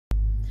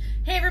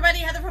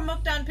everybody, Heather from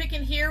Hooked on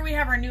Pickin here. We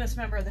have our newest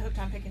member of the Hooked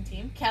on Pickin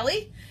team,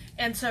 Kelly.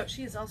 And so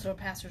she is also a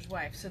pastor's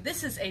wife. So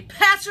this is a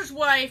pastor's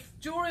wife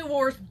Jewelry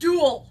Wars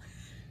duel.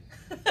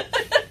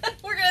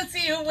 We're going to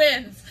see who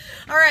wins.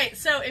 All right,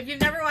 so if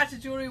you've never watched the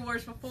Jewelry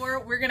Wars before,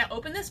 we're going to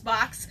open this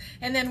box,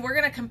 and then we're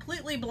going to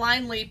completely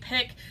blindly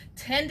pick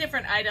 10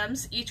 different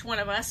items, each one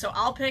of us. So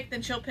I'll pick,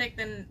 then she'll pick,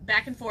 then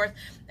back and forth.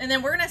 And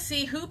then we're going to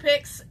see who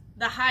picks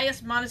the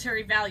highest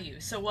monetary value.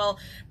 So we'll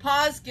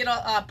pause,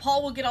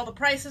 Paul will get all the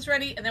prices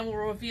ready, and then we'll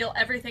reveal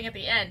everything at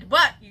the end.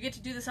 But you get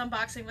to do this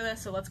unboxing with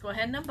us, so let's go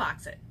ahead and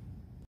unbox it.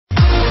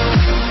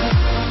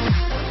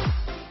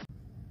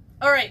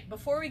 All right,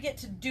 before we get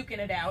to duking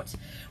it out,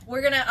 we're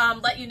going to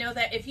let you know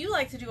that if you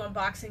like to do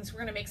unboxings, we're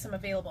going to make some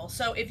available.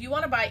 So if you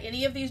want to buy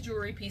any of these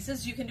jewelry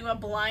pieces, you can do a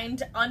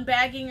blind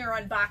unbagging or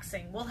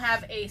unboxing. We'll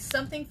have a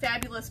Something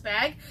Fabulous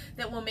bag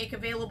that we'll make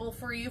available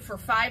for you for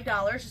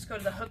 $5. Just go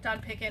to the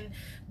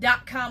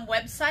hookedonpickin.com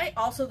website.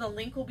 Also, the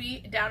link will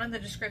be down in the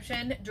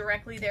description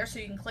directly there, so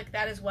you can click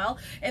that as well.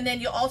 And then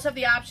you'll also have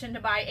the option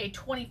to buy a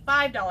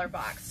 $25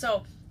 box.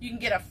 So you can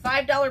get a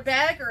 $5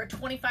 bag or a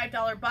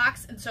 $25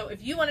 box. And so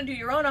if you want to do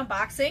your own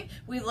unboxing,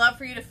 we'd love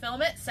for you to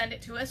film it, send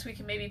it to us. We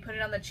can maybe put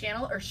it on the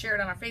channel or share it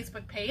on our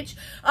Facebook page.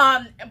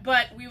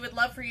 But we would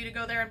love for you to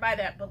go there and buy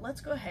that. But let's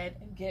go ahead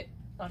and get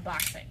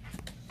unboxing.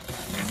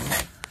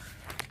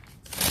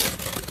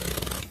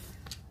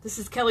 This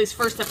is Kelly's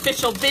first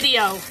official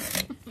video.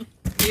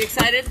 Are you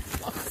excited?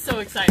 Oh, so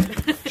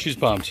excited. She's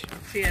pumped.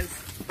 She is.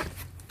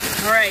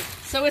 All right,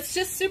 so it's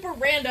just super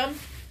random.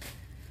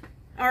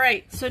 All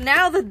right, so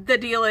now the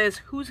deal is,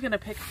 who's going to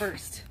pick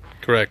first?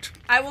 Correct.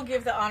 I will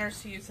give the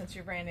honors to you since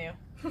you're brand new.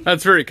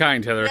 That's very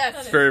kind, Heather. Yes,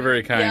 it's very,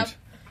 very kind.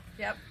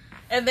 Yep.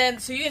 And then,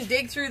 so you can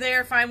dig through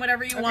there, find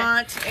whatever you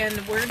want,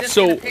 and we're just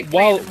so going to pick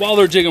while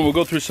they're digging, we'll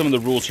go through some of the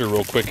rules here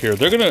real quick here.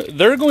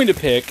 They're going to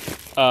pick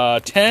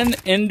 10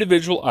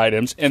 individual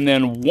items, and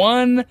then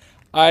one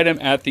item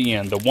at the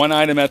end. The one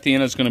item at the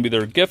end is going to be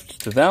their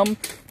gift to them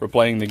for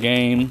playing the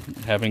game,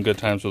 having good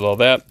times with all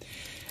that.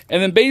 And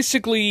then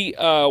basically,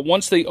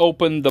 once they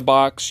open the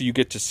box, you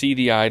get to see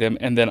the item,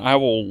 and then I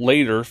will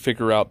later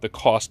figure out the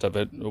cost of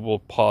it. We'll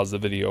pause the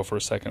video for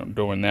a second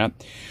doing that.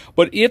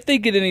 But if they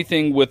get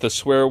anything with a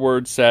swear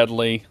word,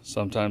 sadly,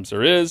 sometimes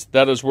there is,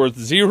 that is worth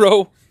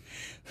 $0.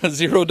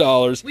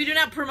 We do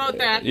not promote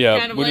that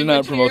kind of we do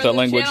not promote that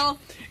language. Channel.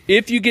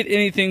 If you get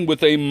anything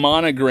with a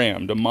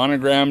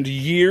monogrammed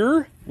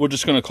year, we're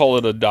just going to call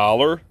it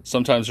 $1.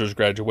 Sometimes there's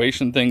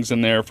graduation things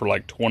in there for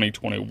like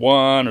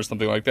 2021 or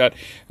something like that.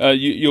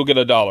 You'll get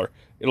 $1.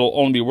 It'll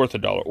only be worth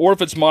 $1. Or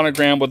if it's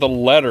monogrammed with a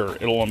letter,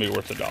 it'll only be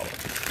worth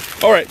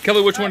 $1. All right,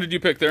 Kelly, which one did you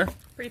pick there?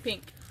 Pretty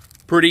pink.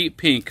 Pretty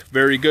pink.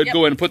 Very good. Yep. Go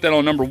ahead and put that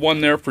on number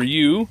 1 there for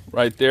you,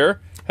 right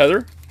there.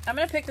 Heather? I'm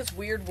going to pick this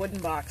weird wooden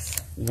box.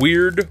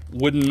 Weird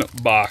wooden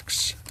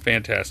box.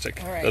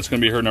 Fantastic. All right. That's going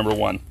to be her number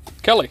 1.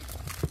 Kelly?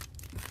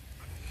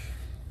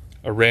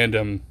 A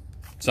random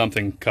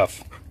something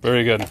cuff.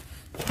 Very good.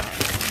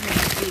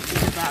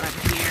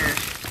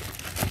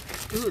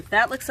 Ooh,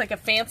 that looks like a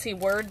fancy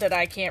word that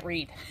I can't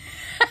read.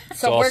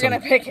 So awesome. We're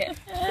going to pick it.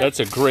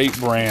 That's a great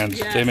brand.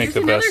 Yes. They make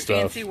the best stuff.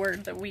 Another fancy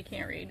word that we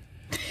can't read.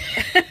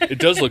 It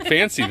does look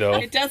fancy, though.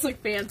 It does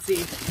look fancy.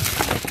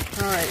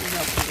 All right, what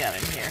else we got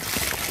in here?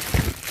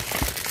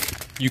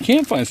 You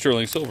can find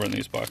sterling silver in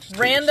these boxes.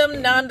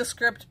 Random,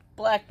 nondescript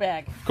black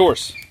bag. Of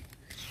course.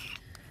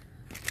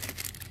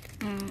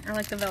 I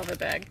like the velvet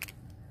bag.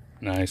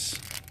 Nice.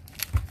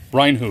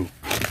 Rhinehoo.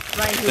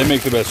 They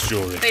make the best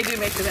jewelry. They do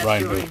make the best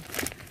jewelry.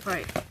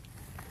 Right.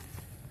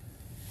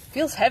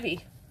 Feels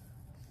heavy.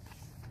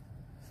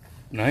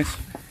 Nice.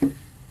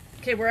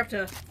 Okay, we're up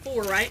to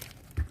 4, right?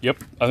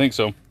 Yep, I think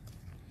so.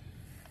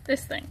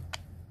 This thing.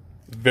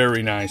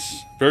 Very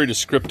nice. Very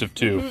descriptive,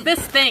 too. This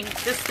thing.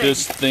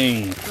 This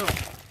thing. Oh.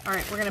 All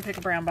right, we're going to pick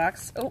a brown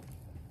box. Oh,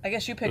 I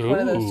guess you picked one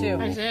of those, too.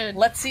 I did.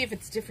 Let's see if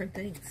it's different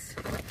things.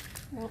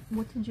 Well,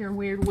 what did your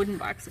weird wooden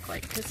box look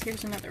like? Because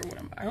here's another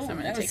wooden box. Oh, I'm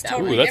going to take that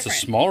totally one. Ooh, that's a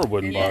smaller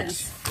wooden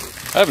box.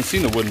 I haven't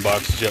seen the wooden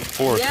boxes yet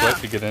before, so that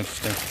could get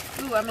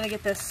interesting. Ooh, I'm going to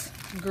get this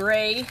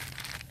gray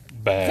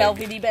bag.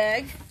 velvety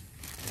bag.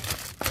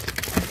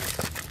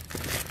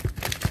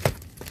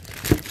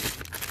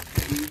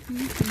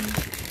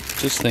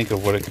 Just think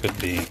of what it could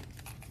be. How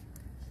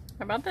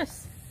about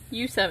this?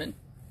 U7.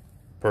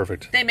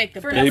 Perfect. They make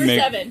the best. Number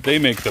 7. They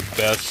make the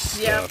best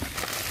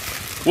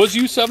stuff. Was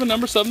U7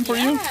 number 7 for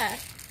you?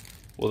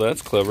 Well,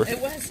 that's clever. It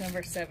was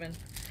number 7.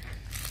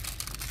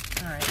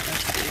 All right,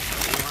 let's see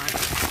what we want.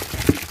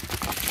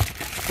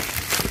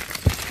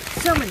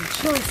 So many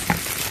choices.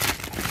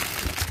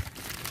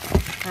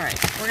 All right,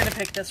 we're gonna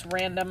pick this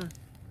random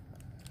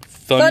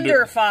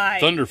Thunderfy.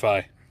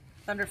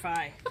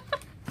 Thunderfy.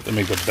 They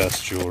make the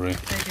best jewelry.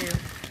 They do.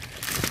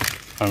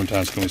 How many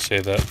times can we say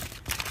that?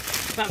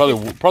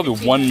 Probably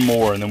one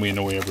more, and then we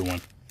annoy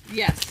everyone.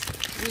 Yes,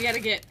 we gotta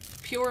get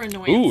pure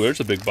annoyance. Ooh, there's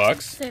a big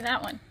box. Say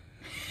that one.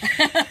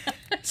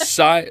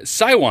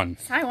 Saiwan.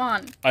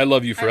 I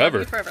love you forever. I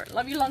love you forever.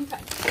 Love you long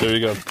time. There you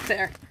go.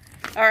 There.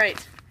 All right.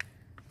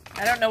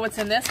 I don't know what's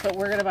in this, but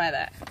we're gonna buy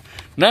that.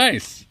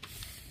 Nice.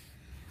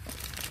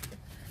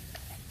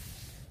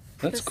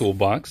 That's a cool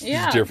box.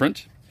 Yeah. It's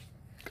different.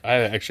 I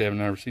actually have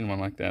never seen one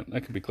like that.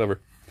 That could be clever.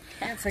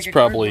 It's, like It's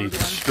probably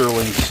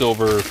sterling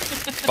silver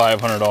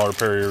 $500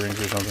 pair of earrings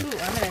or something. Ooh,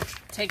 I'm gonna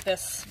take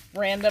this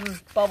random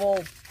bubble.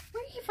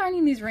 Where are you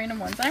finding these random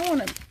ones? I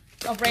want a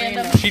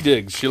Random. She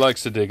digs. She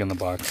likes to dig in the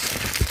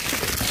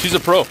box. She's a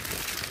pro.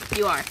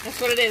 You are. That's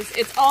what it is.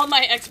 It's all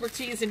my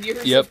expertise and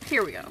yours. Yep.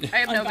 Here we go. I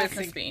have no Unboxing.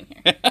 business being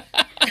here.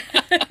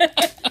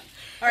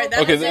 All right. That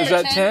Okay, was is it.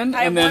 that 10? I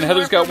have And then one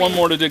Heather's more got for one me.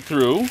 more to dig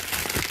through.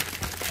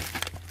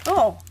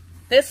 Oh,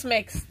 this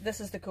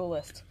is the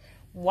coolest.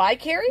 Why,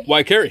 Carrie?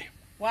 Why, Carrie?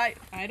 Why?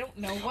 I don't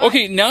know why.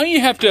 Okay, now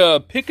you have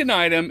to pick an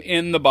item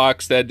in the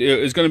box that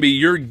is going to be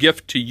your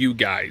gift to you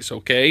guys,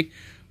 okay?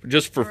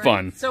 Just for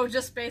fun. So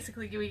just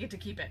basically, we get to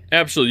keep it.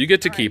 Absolutely, you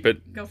get to keep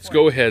it. Go for Let's it.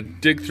 go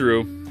ahead, dig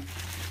through.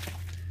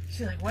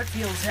 She's like, what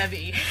feels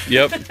heavy?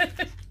 Yep.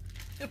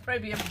 It'll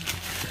probably be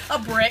a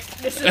brick.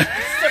 This is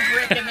just a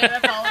brick in there.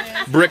 That's all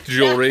it is. Brick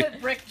jewelry.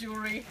 Brick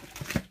jewelry.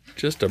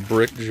 Just a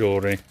brick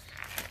jewelry.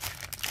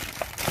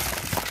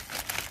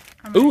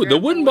 Ooh, the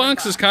wooden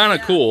box is kind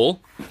of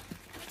cool.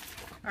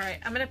 All right,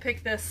 I'm gonna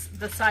pick the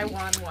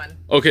Saiwan one.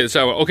 Okay,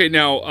 so okay,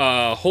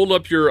 now hold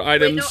up your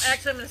items. Wait, no,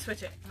 actually, I'm gonna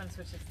switch it.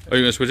 Are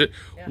you gonna switch it?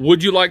 Yeah.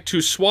 Would you like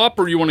to swap,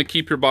 or you want to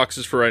keep your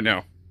boxes for right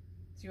now,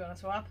 Do you want to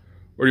swap?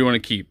 or do you want to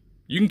keep?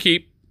 You can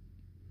keep.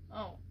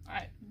 Oh,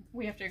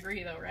 we have to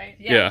agree though, right?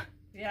 Yeah.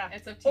 Yeah.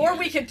 It's up to Or you.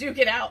 we could duke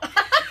it out.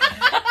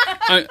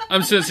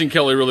 I'm sensing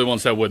Kelly really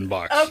wants that wooden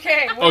box.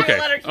 Okay. We're Okay.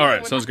 Gonna let her keep All the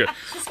right. wooden Sounds good.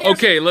 box.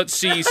 Okay. Let's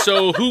see.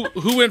 So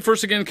who went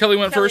first again? Kelly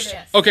went Kelly first. did.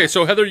 Okay.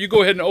 So Heather, you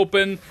go ahead and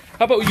open.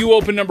 How about you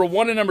open number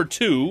 1 and number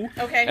 2?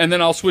 Okay. And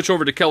then I'll switch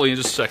over to Kelly in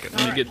just a second. Let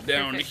me All right, get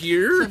down perfect.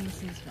 here.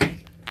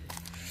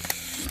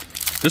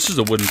 This is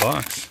a wooden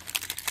box.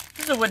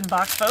 This is a wooden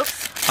box,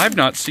 folks. I've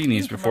not seen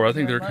these Come before. over I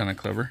think here, they're look. kind of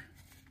clever.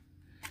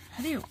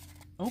 How do you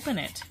open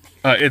it?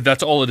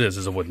 That's all it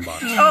is a wooden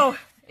box. Oh,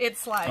 it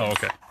slides. Oh,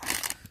 okay.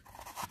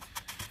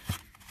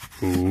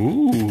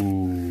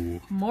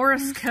 Ooh.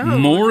 Morse code.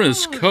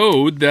 Morse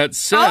code that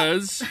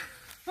says.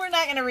 We're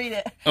not gonna read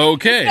it.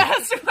 Okay.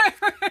 That's a swear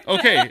word.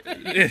 Okay.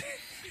 It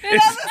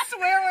has a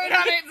swear word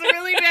on it. It's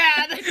really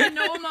bad. It's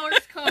no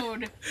Morse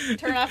code.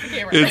 Turn off the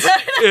camera.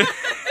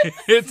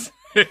 It's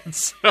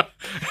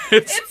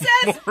It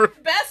says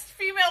best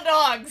female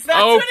dogs. That's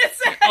Oh, what it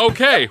says.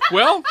 okay.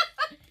 Well,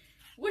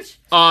 Which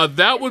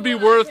that would be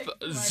worth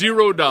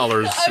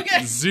 $0. Okay.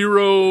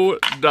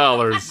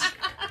 $0.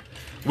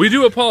 We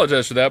do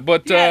apologize for that,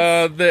 but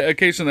Yes. the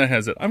occasion that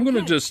has it, I'm going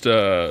to just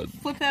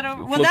flip that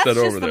over. Well, flip that's that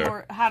just over the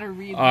there. how to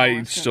read. the I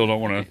Morse still don't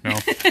want to know.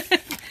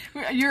 code.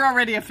 You're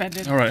already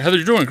offended. All right, Heather,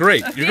 you're doing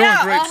great. You're doing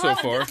great so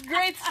far.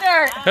 Great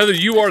start. Heather,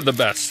 you are the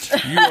best.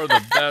 You are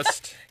the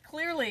best.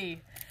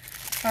 Clearly.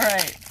 All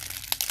right.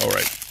 All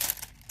right.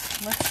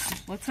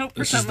 Let's hope for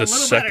This is something the a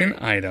little second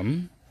better.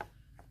 item.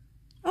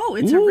 Oh,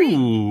 it's a ring.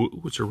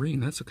 Ooh, it's a ring.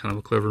 That's a kind of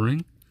a clever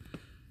ring.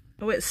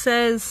 Oh, it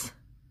says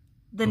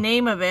the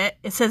name of it.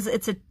 It says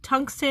it's a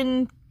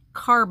tungsten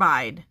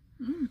carbide.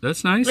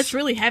 That's nice. It's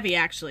really heavy,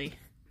 actually.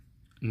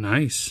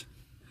 Nice.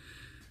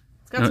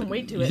 It's got some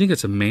weight to You it. think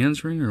it's a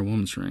man's ring or a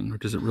woman's ring, or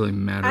does it really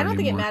matter I don't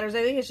think it anymore? matters.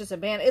 I think it's just a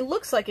band. It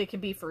looks like it could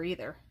be for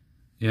either.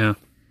 Yeah.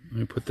 Let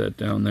me put that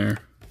down there.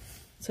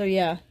 So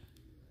yeah,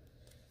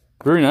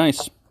 Very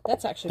nice.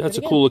 that's actually That's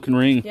a pretty cool looking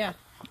ring. good. Yeah.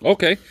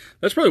 Okay.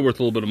 That's probably worth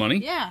a little bit of money.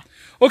 Yeah.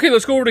 Okay,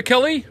 let's go over to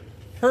Kelly.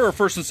 Her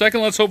first and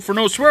second. Let's hope for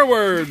no swear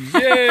words.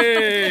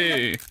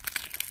 Yay!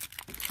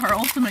 Our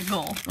ultimate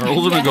goal. Our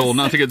ultimate goal,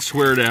 not to get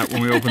sweared at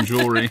when we open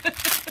jewelry.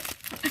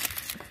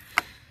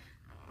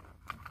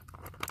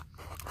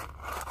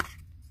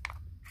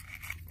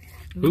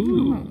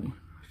 Ooh,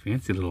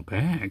 fancy little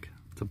bag.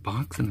 It's a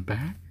box and a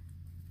bag.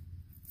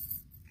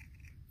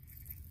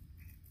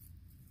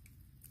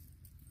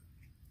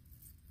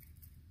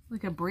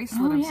 Like a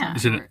bracelet Oh, of yeah. some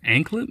Is it an sort.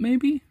 anklet,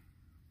 maybe?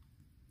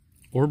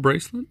 Or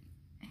bracelet?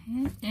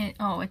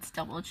 It's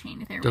double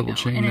chain. There Double we go.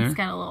 chain And there. it's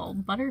got a little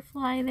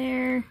butterfly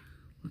there.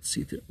 Let's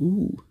see.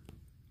 Ooh.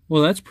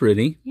 Well, that's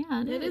pretty.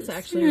 Yeah, It is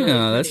actually. Yeah,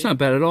 really that's pretty. not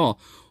bad at all.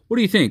 What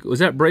do you think? Was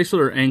that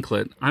bracelet or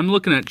anklet? I'm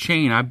looking at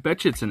chain. I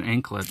bet you it's an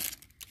anklet.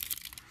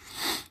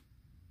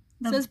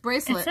 It says It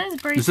bracelet. says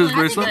It bracelet. says I think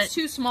bracelet? it's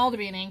too small to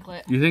be an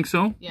anklet. You think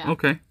so? Yeah.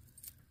 Okay.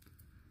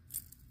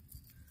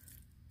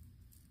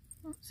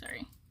 Oh,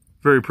 sorry.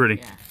 Very pretty.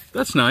 Yeah.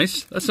 That's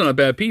nice. That's not a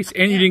bad piece.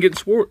 And you didn't get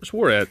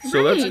swore at,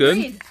 so that's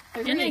good.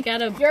 And I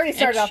got a You already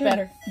started off extra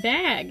better.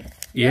 bag.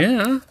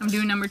 Yeah. I'm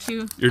doing number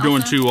 2. You're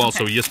doing also? 2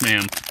 also. Okay. Yes,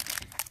 ma'am.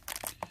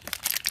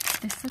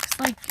 This looks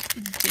like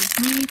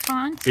Disney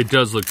font, It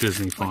does look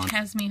Disney which font.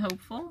 has me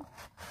hopeful.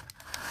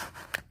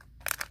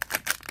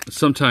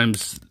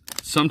 Sometimes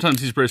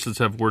these bracelets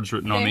have words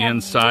written on They the have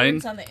inside.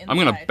 words on the I'm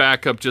going to inside.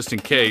 back up just in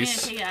I'm gonna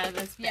case. take it out of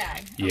this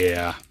bag.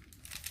 Yeah.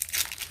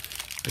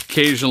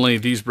 Occasionally,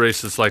 these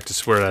bracelets like to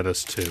swear at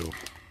us, too.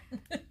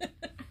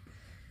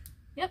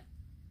 Yep.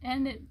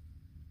 And it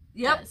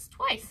Yep. does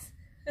twice.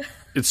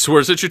 It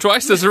swears at you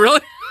twice, does it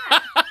really?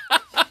 You've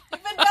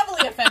been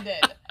doubly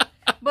offended.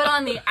 But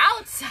on the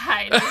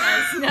outside, it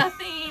has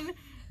nothing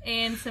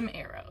and some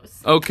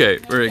arrows. Okay,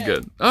 very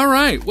good. All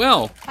right,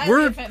 well,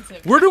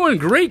 we're doing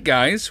great,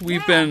 guys.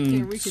 We've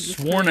been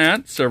sworn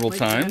at several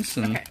times,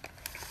 and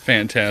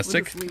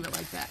fantastic. We'll just leave it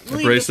like that.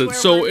 The bracelet.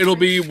 So it'll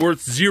be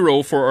worth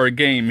 0 for our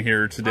game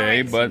here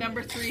today, right, but so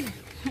number 3.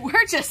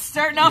 We're just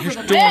starting off with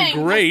a doing bang.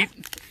 great.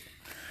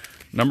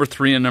 Number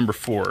 3 and number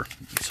 4.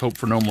 Let's hope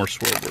for no more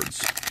swear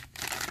words.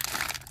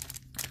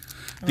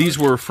 These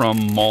were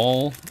from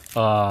mall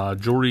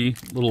jewelry,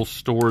 little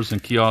stores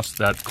and kiosks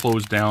that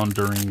closed down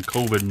during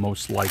COVID,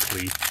 most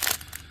likely.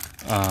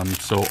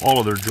 So all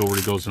of their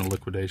jewelry goes into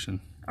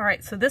liquidation. All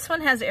right, so this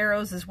one has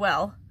arrows as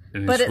well,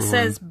 but it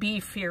says "Be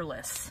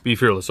fearless." Be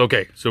fearless.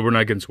 Okay, so we're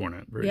not getting sworn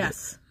at. Very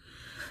yes.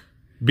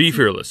 Good. Be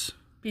fearless.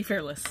 Be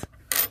fearless.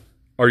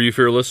 Are you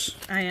fearless?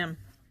 I am.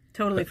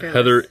 Totally fearless.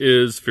 Heather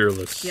is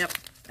fearless. Yep,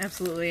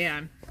 absolutely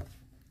am.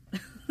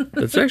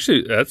 That's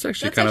actually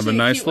kind of a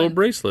nice little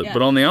bracelet, yeah.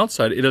 but on the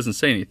outside it doesn't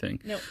say anything.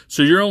 Nope.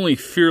 So you're only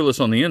fearless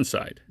on the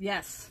inside.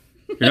 Yes.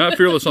 You're not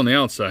fearless on the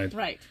outside.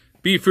 Right.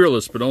 Be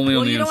fearless, but only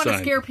on the inside. Well, you don't want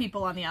to scare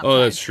people on the outside. Oh,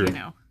 that's true. You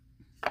know.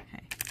 Okay.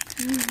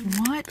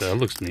 What? That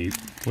looks neat.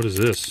 What is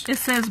this? It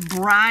says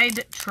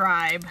Bride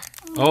Tribe.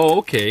 Oh,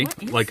 okay.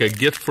 Like a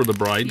gift for the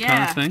bride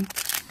kind of thing?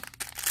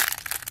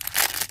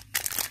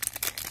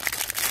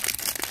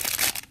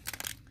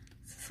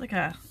 Is this like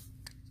a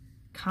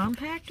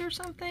compact or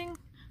something?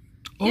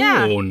 Oh,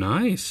 yeah.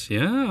 Nice.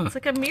 Yeah. It's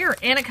like a mirror,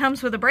 and it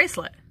comes with a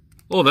bracelet.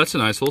 Oh, that's a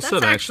nice little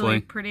set, actually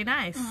pretty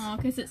nice. Oh,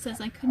 because it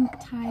says I couldn't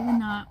tie the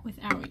knot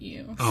without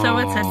you. So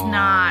it says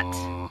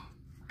knot.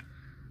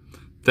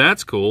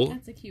 That's cool.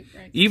 That's a cute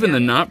bracelet. Even the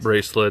knot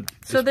bracelet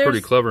is pretty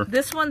clever.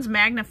 This one's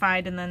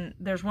magnified, and then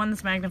there's one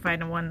that's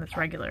magnified and one that's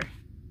regular.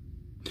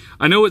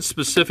 I know it's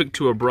specific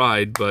to a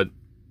bride, but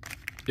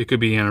it could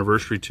be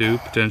anniversary too,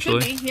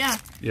 potentially. Could be, yeah.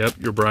 Yep,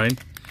 your bride.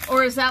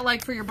 Or is that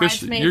like for your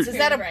bridesmaids? Is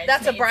that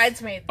that's a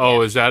bridesmaid?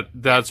 Oh, is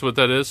that's what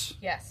that is?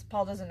 Yes.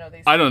 Paul doesn't know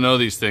these. I don't know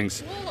these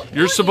things. Well,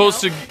 you're supposed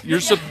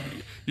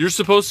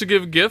to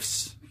give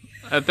gifts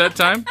at that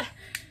time?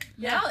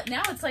 Now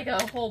it's like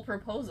a whole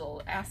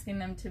proposal asking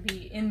them to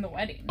be in the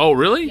wedding. Oh,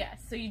 really?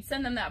 Yes. So you'd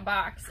send them that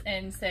box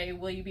and say,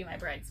 "Will you be my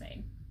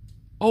bridesmaid?"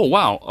 Oh,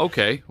 wow.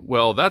 Okay.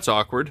 Well, that's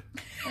awkward.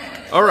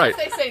 All right.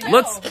 They say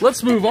no.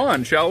 Let's move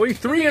on, shall we?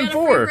 3 and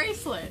 4.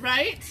 Bracelet,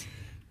 right?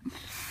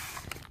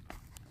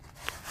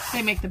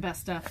 They make the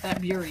best stuff.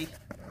 That Bury.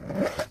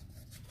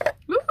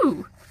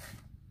 Ooh.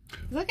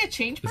 Is that like a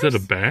change purse? Is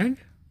that a bag?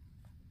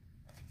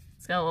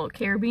 It's got a little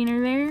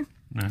carabiner there.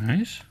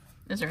 Nice.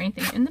 Is there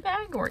anything in the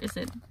bag, or is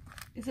it?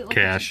 Is it like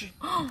cash?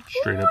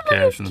 Straight up Look at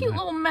cash this in the cute bag.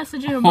 little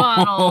message in a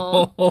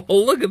bottle. Oh,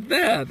 look at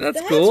that.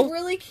 That's cool. That's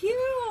really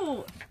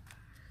cute.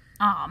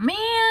 Aw,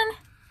 man.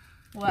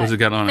 What's it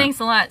got on Thanks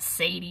a lot,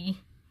 Sadie.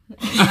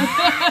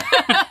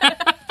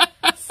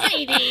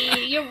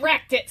 Sadie, you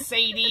wrecked it,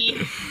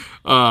 Sadie.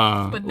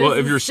 Well,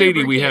 if you're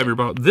Sadie, we have your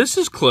bottle. This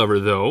is clever,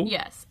 though.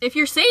 Yes. If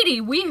you're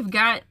Sadie, we've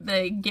got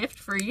the gift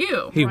for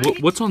you. Hey,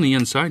 right? what's on the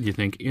inside, you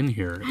think, in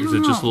here? Is it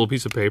don't just a know. little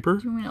piece of paper?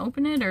 Do you want me to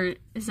open it, or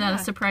is that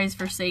a surprise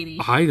for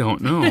Sadie? I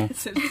don't know.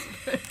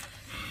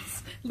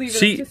 Leave it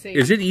See, up to Sadie.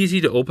 is it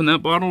easy to open that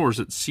bottle, or is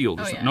it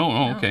sealed? Oh, yeah.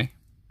 No, okay.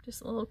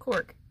 Just a little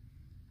cork.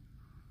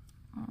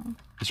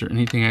 Is there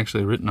anything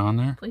actually written on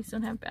there? Please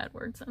don't have bad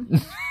words on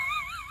it.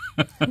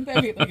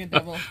 That'd be like a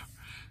double.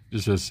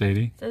 Just says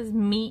Sadie. It says,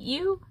 meet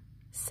you,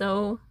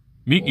 so...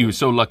 Meet you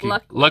so lucky.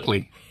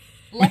 Luckily.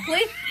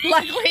 Luckily?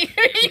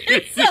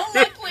 You're so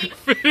lucky.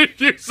 Meet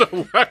you so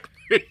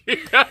luckily. I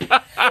feel like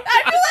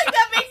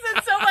that makes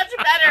it so much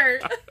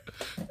better.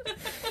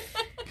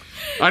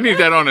 I need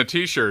that on a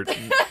t-shirt.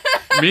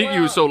 Meet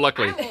you so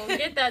luckily. I will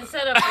get that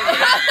set up for you.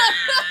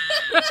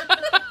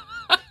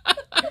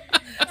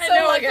 I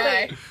know a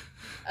guy.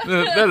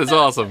 That is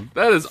awesome.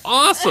 That is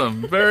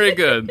awesome. Very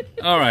good.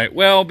 All right.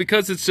 Well,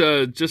 because it's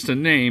just a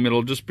name,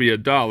 it'll just be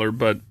 $1.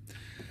 But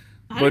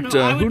I don't know.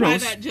 I would who buy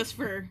knows? that just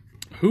for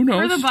Who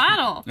knows? For the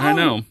bottle. I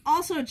know.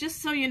 Also,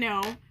 just so you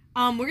know,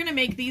 we're going to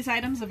make these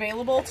items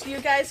available to you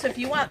guys. So if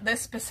you want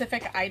this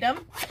specific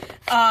item,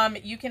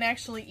 you can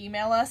actually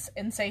email us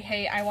and say,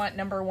 hey, I want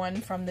number 1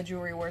 from the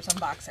Jewelry Wars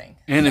unboxing.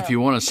 And if you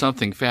want a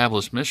Something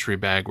Fabulous mystery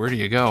bag, where do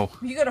you go?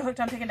 You go to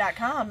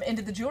hookedonpickin.com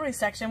into the jewelry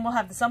section. We'll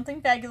have the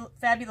Something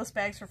Fabulous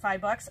bags for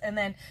 $5, and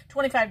then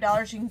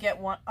 $25 you can get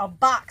a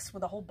box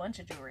with a whole bunch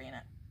of jewelry in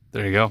it.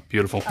 There you go.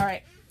 Beautiful. All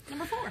right,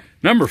 number 4.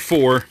 Number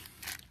 4.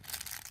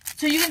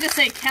 So you can just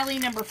say Kelly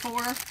number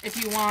 4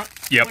 if you want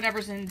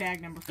whatever's in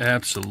bag number 4.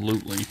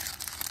 Absolutely.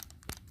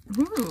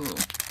 Ooh.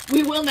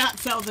 We will not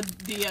sell the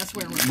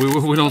swear word.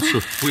 We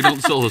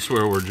don't sell the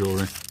swear word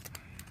jewelry.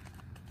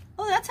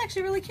 Oh, that's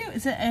actually really cute.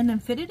 Is it an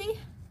infinity? It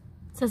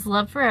says,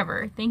 love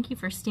forever. Thank you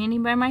for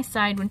standing by my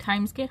side when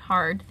times get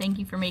hard. Thank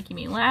you for making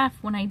me laugh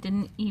when I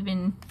didn't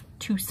even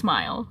to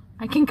smile.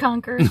 I can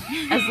conquer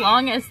as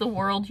long as the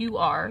world you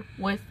are,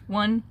 with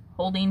one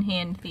holding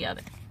hand the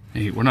other.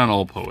 Hey, we're not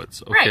all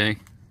poets, okay? Right.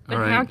 But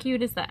all right. how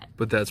cute is that?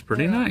 But that's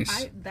pretty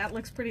nice. That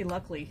looks pretty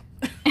lucky.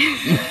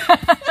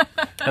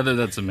 Heather,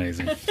 that's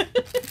amazing.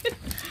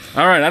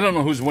 All right, I don't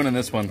know who's winning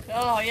this one.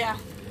 Oh, yeah.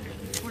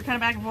 We're kind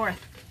of back and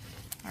forth.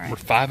 All right. Number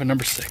 5 and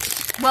number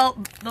 6. Well,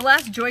 the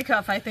last Joy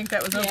Cuff I think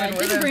that was open it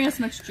didn't bring us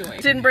much joy.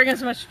 Didn't bring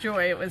us much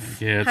joy. It was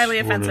highly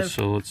offensive.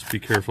 So let's be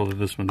careful that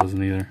this one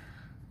doesn't either.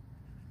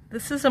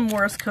 This is a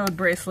Morse code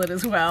bracelet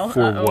as well.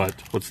 For what?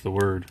 What's the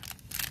word?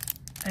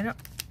 I don't.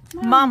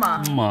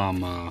 Mama.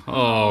 Mama.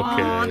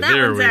 Okay, that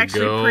there one's we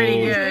actually go. pretty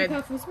Joy good.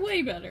 Cuff was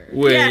way better.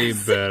 Way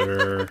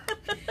better.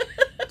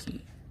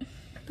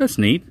 That's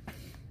neat.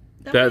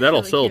 That'll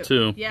really sell cute.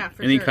 too. Yeah,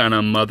 for Any sure. kind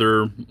of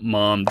mother,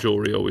 mom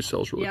jewelry always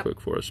sells really quick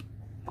for us.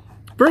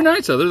 Very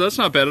nice, Heather. That's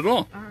not bad at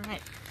all. All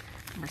right.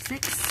 Number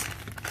 6.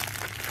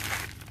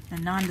 The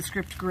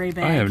nondescript gray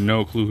bag. I have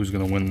no clue who's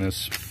going to win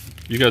this.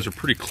 You guys are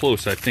pretty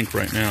close, I think,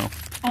 right now.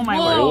 Oh my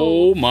word.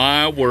 Oh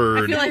my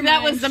word. I feel like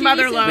that was the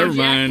mother load. Never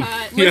mind.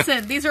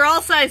 Listen, these are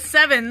all size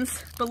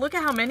 7s, but look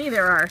at how many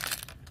there are.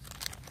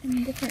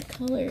 In different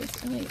colors.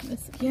 I like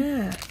this one.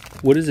 Yeah.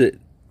 What is it?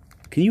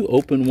 Can you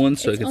open one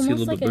so I can see a almost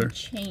little like bit better? a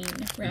chain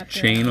wrapped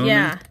Chain around on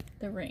Yeah.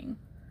 the ring.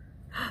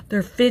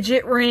 They're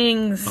fidget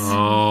rings.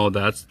 Oh,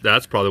 that's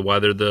probably why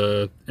they're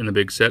in the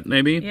big set,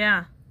 maybe.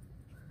 Yeah.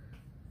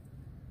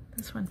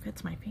 This one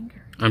fits my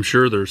finger. I'm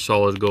sure they're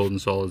solid gold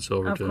and solid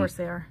silver Of too. course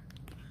they are.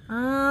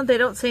 They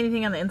don't say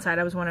anything on the inside.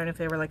 I was wondering if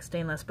they were like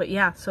stainless, but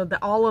yeah. So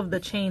all of the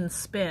chains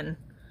spin.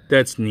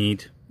 That's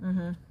neat.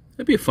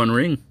 That'd be a fun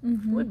ring.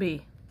 Would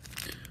be.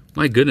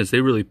 My goodness, they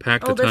really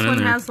packed a Oh, this ton in one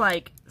there. has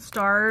like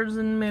stars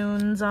and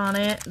moons on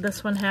it.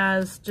 This one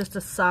has just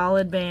a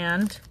solid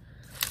band.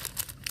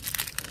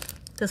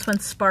 This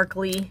one's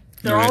sparkly.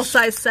 They're all Nice.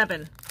 size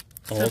 7.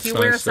 So All if you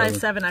wear a size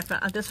size 7, I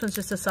found this one's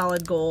just a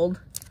solid gold.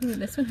 Ooh,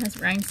 this one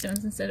has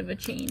rhinestones instead of a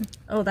chain.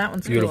 Oh, that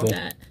one's Beautiful. cool.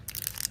 That.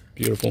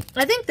 Beautiful.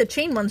 I think the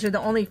chain ones are the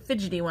only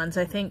fidgety ones.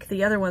 I think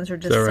the other ones are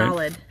just that right?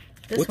 solid.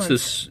 What's one's-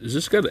 this? Is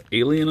this got an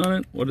alien on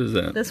it? What is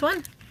that? This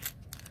one?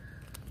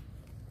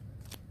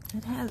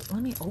 It has.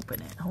 Let me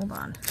open it. Hold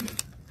on.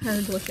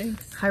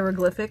 Hieroglyphics.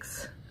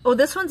 Hieroglyphics. Oh,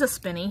 this one's a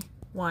spinny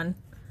one.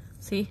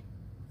 See?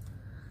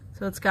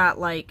 So it's got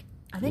like,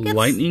 I think it's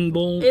Lightning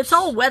bolts? It's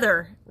all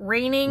weather.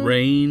 Raining,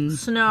 rain,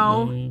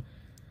 snow,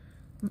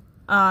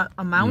 a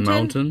mountain.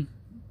 mountain.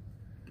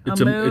 It's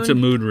moon. it's a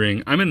mood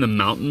ring. I'm in the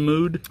mountain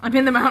mood. I'm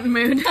in the mountain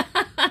mood.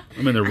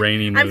 I'm in the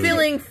rainy mood. I'm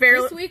feeling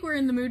fairly. This week we're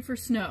in the mood for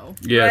snow.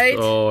 Yes. right?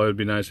 Oh, it'd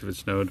be nice if it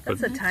snowed.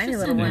 That's But a tiny Just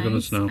little a one. Even the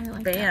nice- snow. I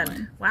like that Band.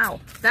 one. Wow,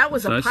 that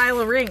was a Nice. pile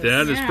of rings.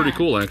 that is pretty Yeah.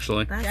 cool,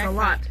 actually. That's a Jackpot.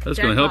 lot. That's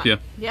going to help you.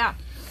 Yeah.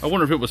 I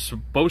wonder if it was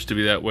supposed to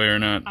be that way or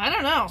not. I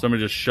don't know.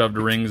 Somebody just shoved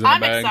rings in I'm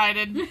the bag.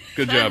 excited.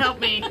 Good that job.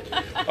 helped me.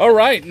 All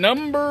right,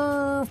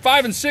 number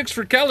 5 and 6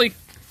 for Kelly.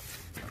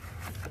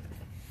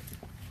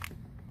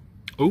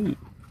 Oh,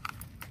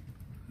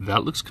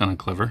 that looks kind of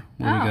clever.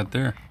 What do we got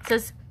there? It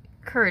says,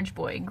 Courage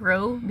Boy,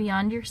 grow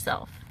beyond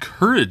yourself.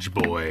 Courage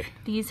Boy.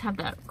 These have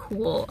that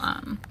cool,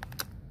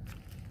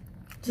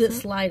 Does it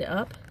slide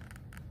up?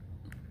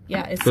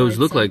 Yeah, it Those slides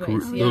look like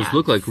sideways. those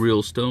look like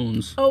real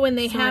stones. Oh, and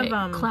they so have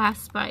it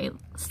clasps by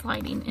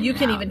sliding in You and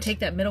can out. even take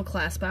that middle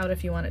clasp out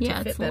if you want it Yeah, to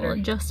fit it's a little better.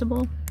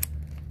 adjustable.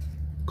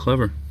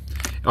 Clever.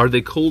 Are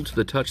they cold to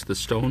the touch? The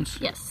stones?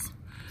 Yes.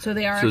 So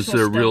they are So actual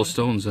they're real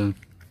stones. stones.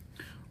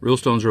 Real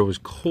stones are always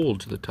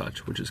cold to the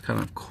touch, which is kind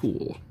of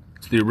cool.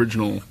 It's the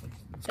original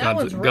That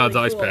one's really God's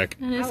Ice cool. Pack.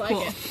 That is I like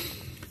cool. it.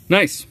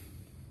 Nice.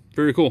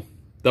 Very cool.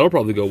 That'll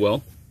probably go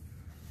well.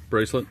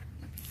 Bracelet.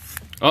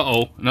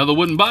 Uh-oh, another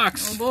wooden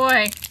box. Oh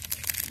boy.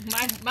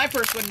 My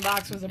first wooden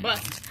box was a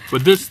bust.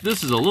 But this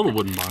is a little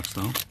wooden box,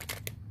 though.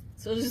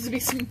 So this would be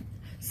some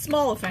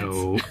small offense.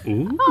 Oh,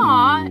 ooh.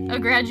 Aw, a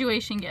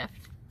graduation gift.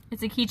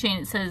 It's a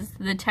keychain. It says,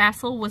 the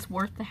tassel was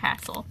worth the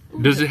hassle.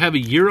 Does it have a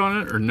year on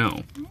it or no?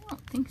 I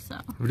don't think so.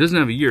 If it doesn't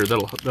have a year,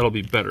 that'll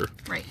be better.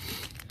 Right.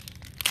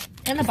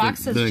 And the box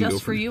says then go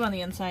just for for it. you on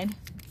the inside.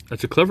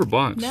 That's a clever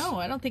box. No,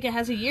 I don't think it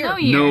has a year. No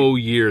year. No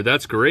year.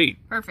 That's great.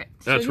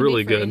 Perfect. So it That's could be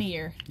really for good. Any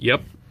year.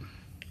 Yep.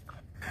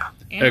 And I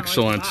like the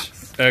Excellent.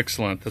 box.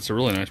 Excellent. That's a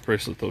really nice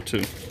bracelet, though,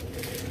 too.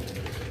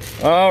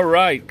 All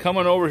right.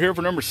 Coming over here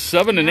for number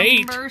 7 and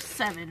 8. Number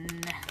 7.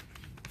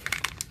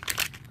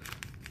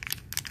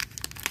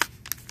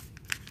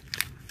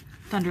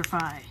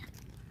 Thunderfy.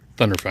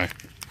 Thunderfy.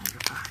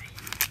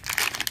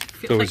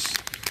 Thunderfy. It's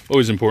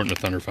always important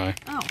to Thunderfy.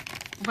 Oh,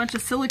 a bunch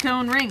of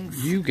silicone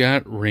rings. You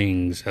got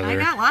rings, I Heather.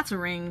 got lots of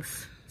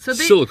rings. So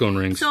Silicone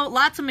rings. So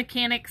lots of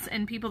mechanics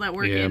and people that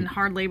work Yeah. in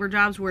hard labor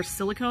jobs wear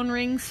silicone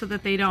rings so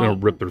that they They don't don't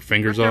rip their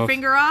fingers rip off. their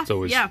finger off. It's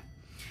always Yeah.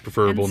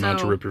 preferable And not to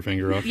so- rip your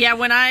finger off. Yeah,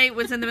 when I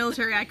was in the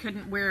military, I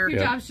couldn't wear. Your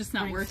Yeah. job's just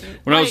not worth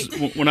it.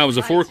 When I was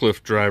a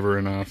forklift driver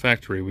in a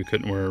factory, we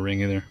couldn't wear a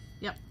ring either.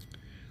 Yep.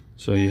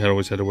 So you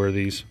always had to wear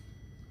these,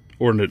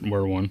 or didn't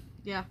wear one.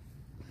 Yeah.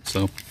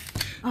 So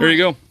there you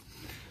go.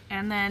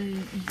 And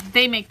then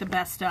they make the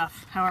best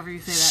stuff, however you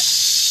say that.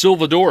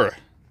 Salvador.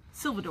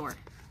 Silvador.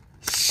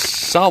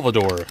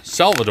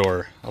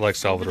 Salvador. I like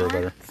Salvador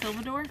better.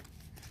 Silvador?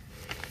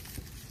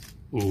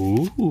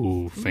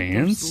 Ooh,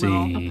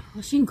 fancy.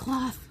 Polishing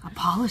cloth. A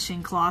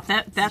polishing cloth.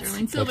 That's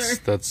Sterling silver.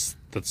 That's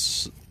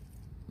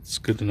It's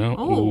good to know.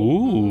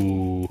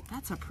 Oh. Ooh.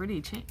 That's a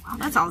pretty chain. Wow,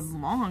 that's a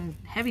long,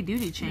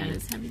 heavy-duty chain. That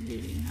is heavy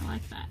duty. I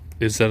like that.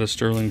 Is that a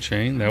sterling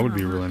chain? That would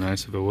be really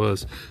nice if it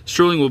was.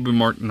 Sterling will be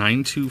marked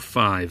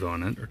 925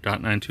 on it, or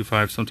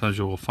 .925. Sometimes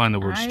you will find the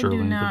word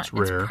sterling, but it's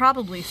rare. It's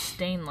probably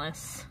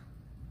stainless.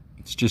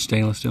 It's just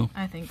stainless steel?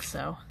 I think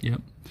so.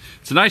 Yep.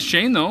 It's a nice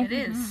chain, though. It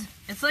is.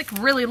 It's like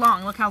really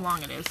long. Look how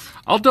long it is.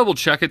 I'll double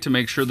check it to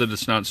make sure that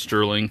it's not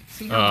sterling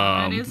See how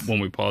long that is? when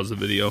we pause the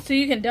video. So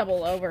you can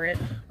double over it.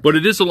 But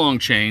it is a long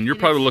chain. You're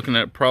probably looking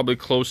at probably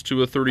close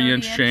to a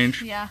 30-inch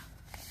change. Yeah.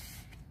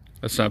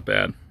 That's not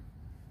bad.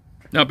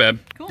 Not bad.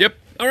 Cool. Yep.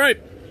 All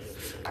right.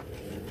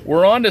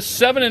 We're on to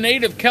 7 and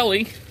 8 of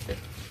Kelly.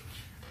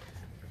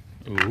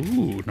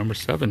 Ooh, number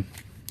 7.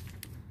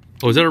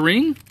 Oh, is that a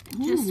ring?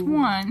 Just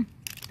one.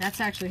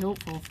 That's actually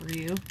hopeful for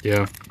you.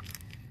 Yeah.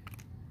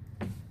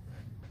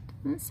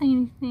 Doesn't say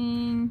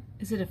anything.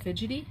 Is it a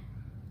fidgety?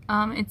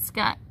 It's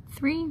got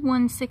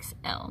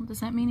 316L. Does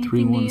that mean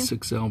anything to you?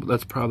 316L, but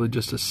that's probably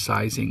just a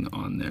sizing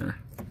on there.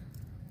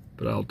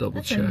 But I'll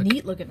double check. That's a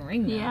neat looking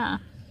ring though. Yeah.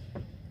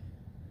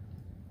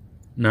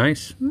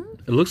 Nice.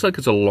 It looks like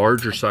it's a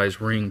larger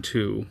size ring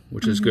too,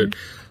 which is good.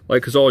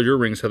 Like, because all your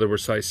rings, Heather, were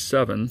size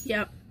 7.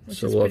 Yep.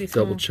 So we'll have to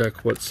double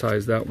check what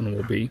size that one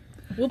will be.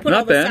 We'll put Not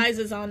all the bad.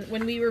 sizes on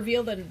when we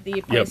reveal the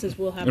prices.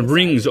 We'll have and the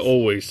rings sizes.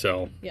 always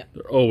sell. Yep.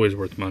 They're always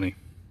worth money.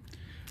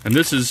 And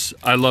this is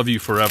I Love You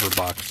Forever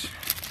box.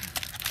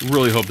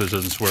 Really hope this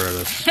doesn't swear at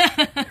us.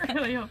 I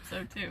really hope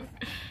so too.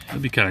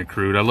 That'd be kind of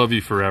crude. I love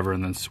you forever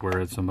and then swear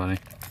at somebody.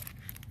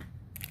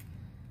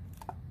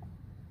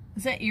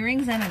 Is that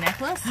earrings and a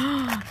necklace?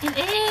 It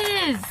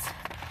is.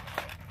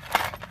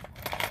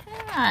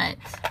 That.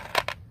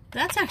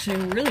 That's actually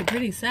a really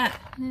pretty set.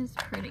 It is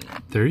pretty.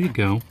 There you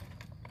go.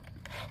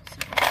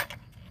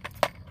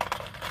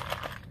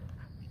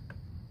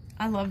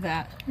 I love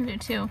that. I do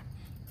too.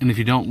 And if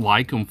you don't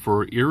like them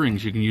for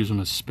earrings, you can use them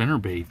as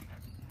spinnerbait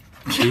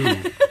too.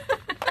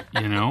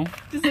 You know?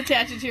 Just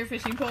attach it to your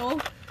fishing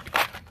pole.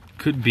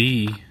 Could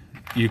be.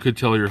 You could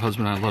tell your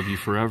husband, I love you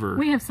forever.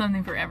 We have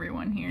something for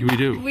everyone here. We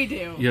do. We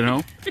do. You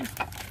know?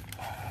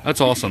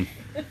 That's awesome.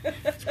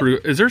 It's pretty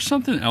good. Is there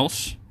something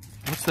else?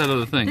 What's that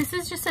other thing? This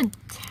is just a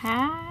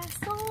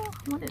tassel?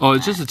 What is Oh,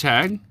 it's that? just a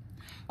tag?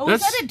 Oh,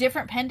 That's- is that a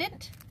different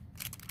pendant?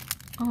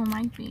 Oh,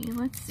 might be.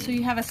 Let's see. So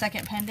you have a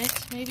second pendant,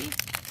 maybe?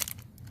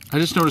 I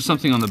just noticed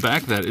something on the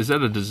back of that. Is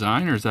that a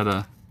design or is that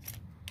a...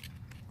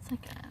 It's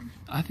like a...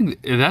 I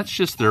think that's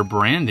just their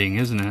branding,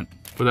 isn't it?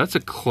 But that's a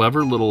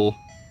clever little...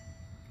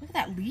 Look at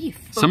that leaf.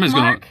 Somebody's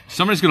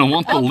gonna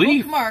want the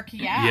leaf. Bookmark,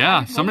 yeah.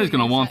 Yeah, somebody's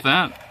gonna want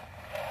that.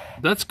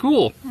 That's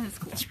cool. That is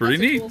cool. It's pretty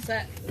That's a neat. cool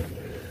set.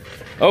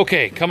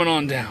 Okay, coming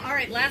on down. All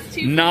right, last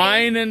two. for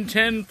 9 me. and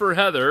 10 for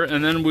Heather,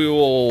 and then we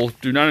will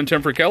do 9 and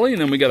 10 for Kelly,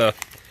 and then we gotta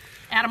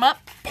Add them up,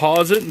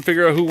 pause it and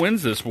figure out who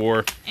wins this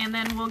war. and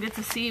then we'll get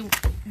to see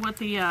what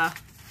the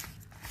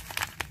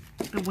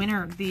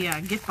winner, the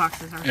gift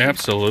boxes are.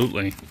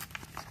 Absolutely.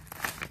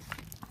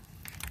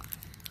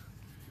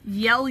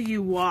 Yell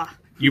you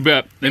You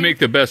bet. They make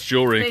the best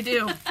jewelry. They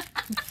do.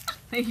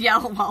 They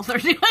yell while they're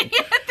doing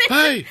it.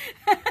 Hey!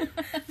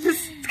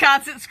 Just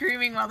constant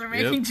screaming while they're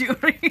making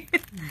jewelry.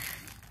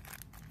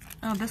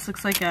 Oh, this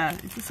looks like a...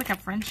 Is this like a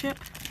friendship?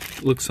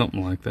 Looks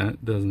something like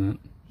that, doesn't it?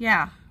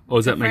 Yeah. Oh,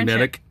 is that Friendship.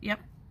 magnetic? Yep.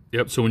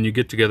 Yep, so when you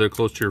get together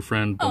close to your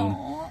friend, boom.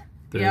 Oh,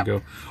 There Yep. you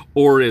go.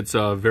 Or it's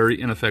very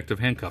ineffective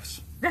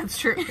handcuffs. That's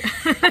true.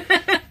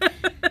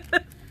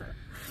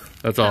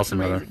 That's awesome,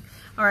 Heather. amazing.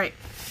 All right.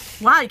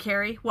 Why,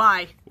 Carrie?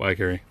 Why? Why,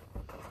 Carrie?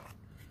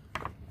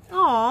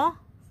 Aw.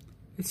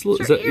 Is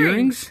that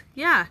earrings?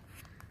 Yeah.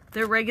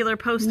 They're regular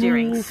post Little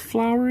earrings.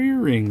 flower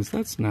earrings.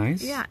 That's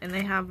nice. Yeah, and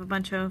they have a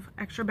bunch of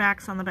extra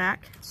backs on the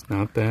back. It's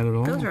not bad at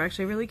all. Those are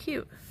actually really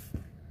cute.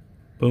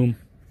 Boom.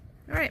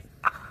 All right.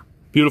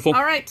 Beautiful.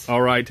 All right.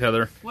 All right,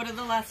 Heather. What are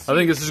the last I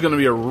think this is going to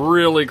be a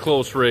really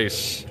close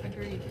race.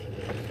 Agreed.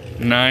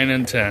 9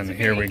 and 10.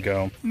 Here we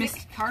go.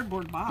 Missed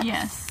cardboard box.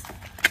 yes.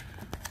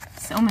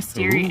 So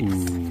mysterious.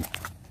 Ooh.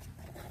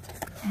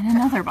 And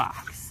another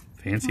box.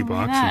 Fancy Oh, look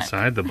box at that.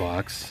 inside the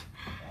box.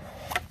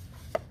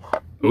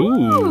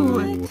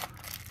 Ooh.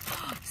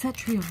 Is that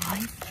Tree of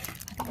Life?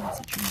 I think that's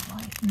a Tree of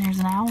Life. And there's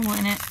an owl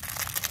in it.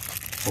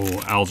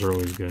 Oh, owls are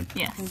always good.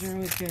 Yes. Those are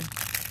always good.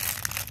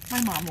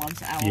 My mom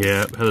loves owls.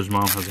 Yeah, Heather's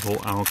mom has a whole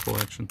owl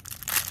collection.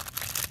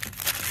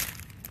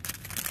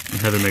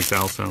 And Heather makes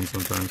owl sounds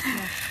sometimes.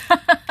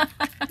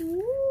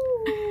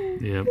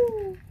 Yep.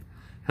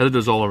 Heather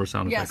does all of her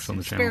sound effects Yes, on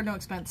the spare channel. no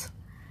expense.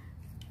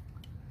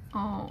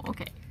 Oh,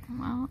 okay.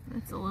 Well,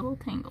 it's a little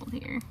tangled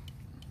here.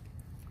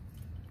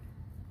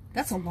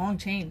 That's a long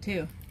chain,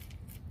 too.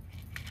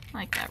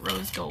 Like that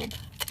rose gold.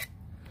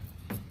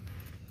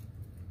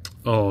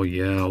 Oh,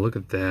 yeah, look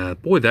at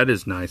that. Boy, that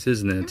is nice,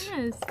 isn't it? It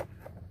is.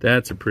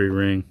 That's a pretty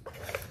ring.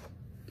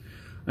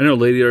 I know a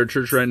lady at our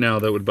church right now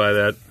that would buy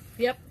that.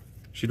 Yep.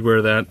 She'd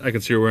wear that. I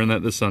can see her wearing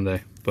that this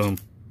Sunday. Boom.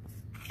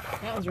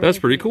 That was really That's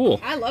pretty cool.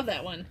 I love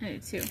that one. I do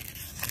too.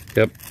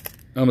 Yep.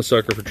 I'm a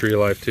sucker for Tree of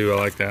Life, too. I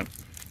like that.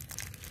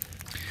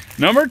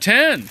 Number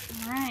 10.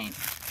 All right.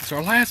 It's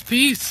our last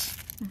piece.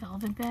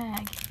 Velvet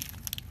bag.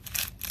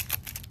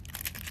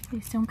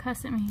 Please don't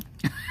cuss at me.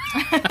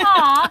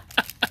 Aww.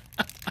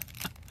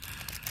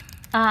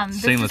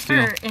 This Stainless is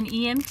for steel. an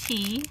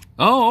EMT.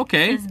 Oh,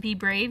 okay. It says be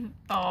brave.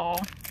 Oh.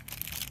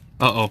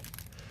 Uh-oh.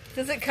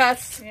 Does it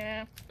cuss?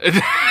 Yeah.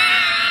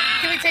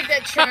 Can we take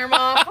that charm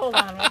off? Hold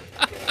on.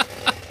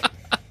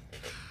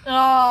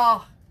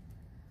 Oh.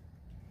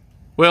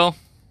 Well,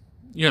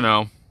 you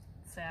know.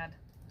 Sad.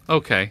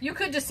 Okay. You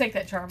could just take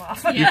that charm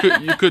off.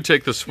 You could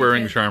take the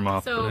swearing charm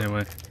off, So- but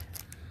anyway.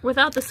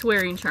 Without the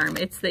swearing charm,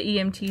 it's the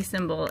EMT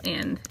symbol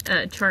and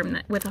a charm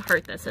that, with a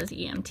heart that says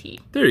EMT.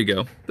 There you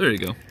go. There you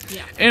go.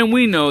 Yeah. And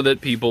we know that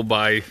people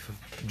buy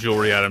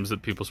jewelry items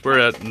that people swear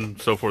at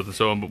and so forth and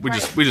so on, but we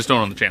just don't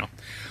on the channel.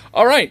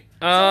 All right.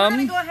 So we're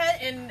going to go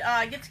ahead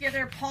and get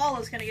together. Paul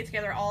is going to get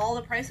together all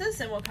the prices,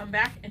 and we'll come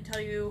back and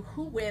tell you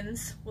who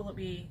wins. Will it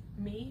be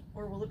me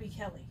or will it be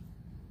Kelly?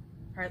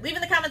 All right, leave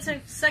in the comment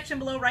section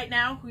below right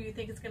now who you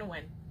think is going to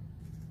win.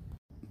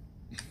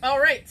 All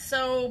right,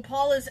 so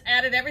Paul has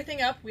added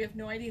everything up. We have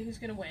no idea who's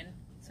going to win.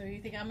 So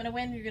you think I'm going to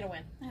win? You're going to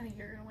win. I think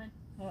you're going to win.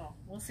 Oh,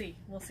 we'll see.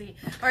 We'll see.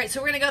 All right,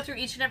 so we're going to go through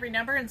each and every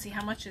number and see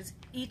how much is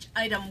each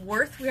item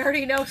worth. We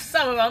already know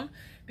some of them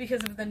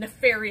because of the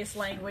nefarious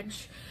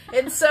language.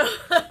 And so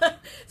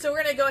so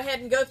we're going to go ahead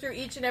and go through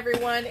each and every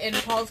one, and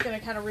Paul's going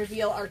to kind of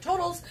reveal our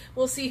totals.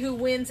 We'll see who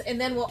wins,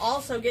 and then we'll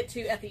also get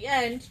to, at the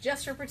end,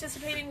 just for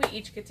participating, we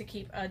each get to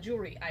keep a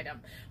jewelry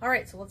item. All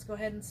right, so let's go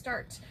ahead and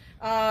start.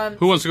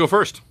 Who wants to go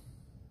first?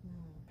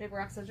 Paper,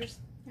 rock, scissors?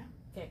 Yeah.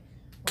 Okay.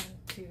 1,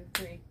 2,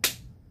 3.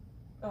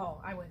 Oh,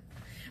 I win.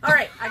 All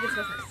right, I get to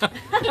go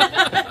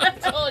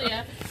first. Told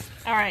ya.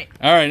 All right.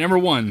 All right, number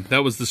 1.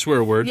 That was the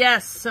swear word.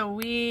 Yes, so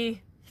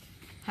we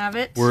have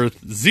it.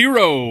 Worth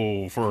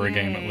 0 for a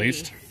game at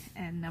least.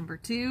 And number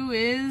 2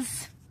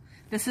 is,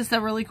 this is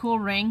the really cool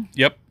ring.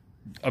 Yep.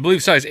 I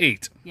believe size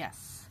 8.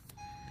 Yes.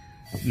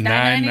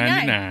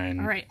 $9.99.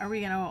 All right, are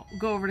we going to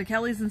go over to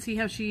Kelly's and see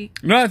how she...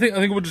 No, I think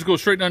we'll just go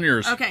straight down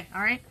yours. Okay,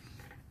 all right.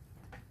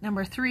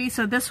 Number 3,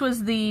 so this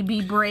was the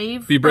Be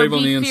Brave. Be brave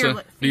on the Fearless.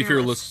 inside. Be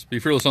fearless. Be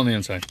fearless on the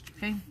inside.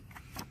 Okay.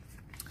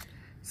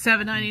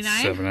 $7.99.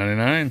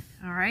 $7.99.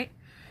 All right.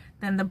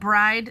 Then the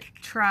Bride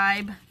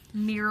Tribe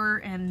Mirror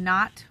and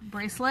Knot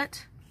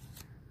bracelet.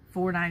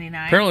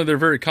 $4.99. Apparently they're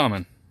very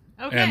common.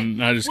 Okay.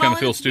 And I just kind of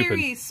feel it's stupid.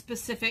 Very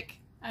specific.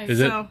 Is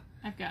it?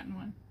 I've gotten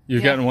one.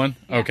 You've Yeah. gotten one?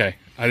 Yeah. Okay.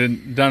 I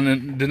did not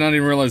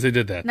even realize they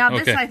did that. Now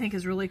okay. this I think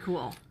is really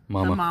cool.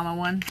 Mama. The Mama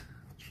one.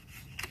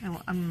 I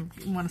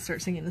want to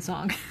start singing the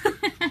song.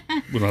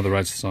 We don't have the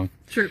rights to the song.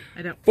 True,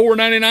 I don't.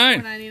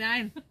 $4.99.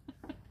 $4.99.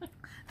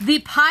 The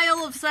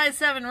pile of size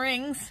 7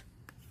 rings.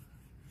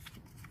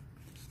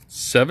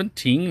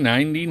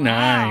 $17.99.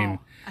 Wow.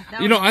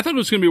 You know, I thought it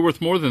was going to be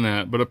worth more than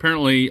that, but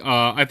apparently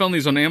I found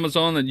these on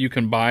Amazon that you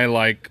can buy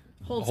like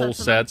whole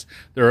sets.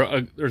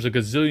 There's a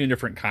gazillion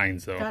different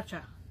kinds though.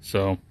 Gotcha.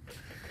 So.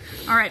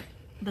 All right,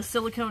 the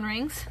silicone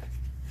rings.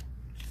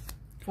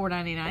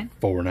 $4.99.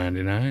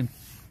 $4.99.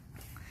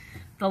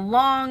 The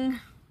long,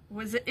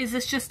 is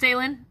this just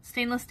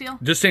stainless steel?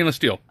 Just stainless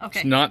steel.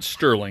 Okay. It's not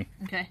sterling.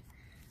 Okay.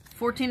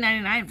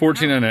 $14.99.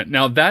 $14.99.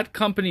 Now that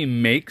company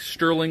makes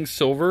sterling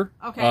silver.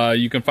 Okay.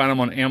 You can find them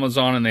on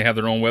Amazon, and they have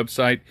their own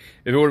website.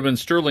 If it would have been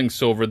sterling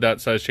silver,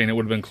 that size chain, it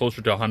would have been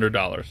closer to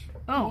 $100.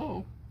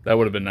 Oh. That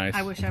would have been nice.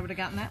 I wish I would have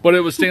gotten that. But it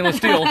was stainless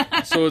steel,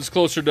 so it's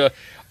closer to.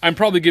 I'm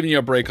probably giving you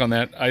a break on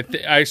that.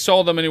 I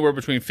saw them anywhere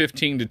between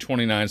 15 to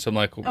 29, so I'm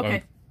like, Okay.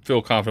 I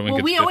feel confident.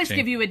 Well, we always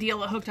 15. give you a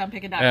deal at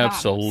hookedonpickin.com.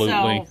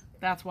 Absolutely. So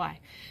that's why.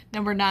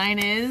 Number 9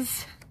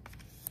 is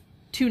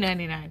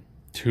 $2.99.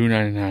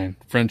 $2.99.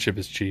 Friendship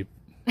is cheap.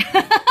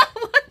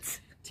 What?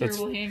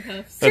 Terrible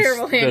handcuffs.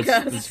 Terrible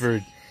handcuffs. That's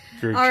very,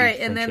 very All cheap. right,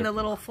 and then friendship. the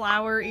little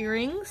flower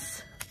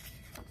earrings.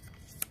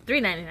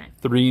 $3.99.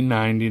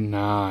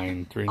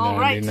 $3.99. $3.99. All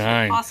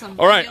right. Awesome.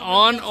 All right, Deal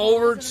on with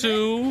over totals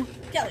in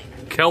to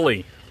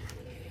Kelly.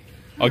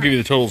 I'll give you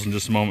the totals in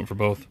just a moment for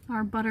both.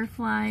 Our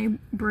butterfly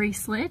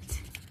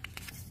bracelet.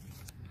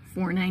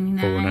 $4.99.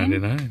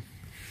 $4.99.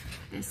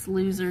 This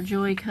loser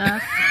joy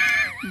cup.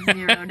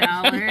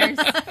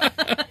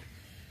 $0.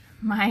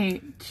 My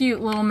cute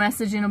little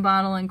message in a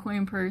bottle and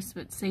coin purse,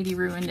 but Sadie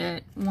ruined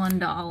it. $1.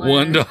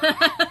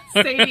 $1.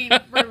 Sadie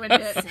ruined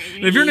it.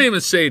 And if your name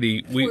is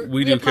Sadie,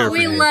 we do care for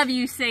We you. love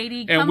you,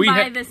 Sadie. And Come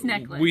buy this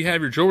necklace. We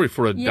have your jewelry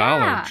for $1,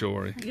 Yeah.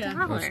 jewelry.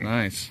 Yeah. That's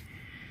nice.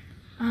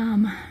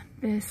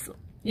 This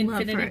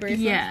Infinity lover- bracelet?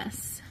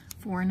 Yes.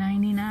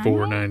 $4.99.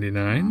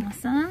 $4.99.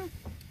 Awesome.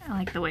 I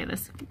like the way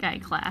this guy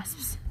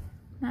clasps.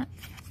 That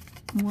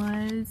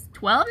was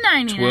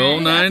 $12.99.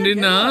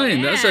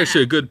 $12.99. That's Yeah.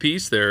 actually a good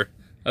piece there.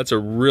 That's a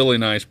really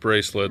nice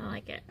bracelet. I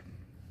like it.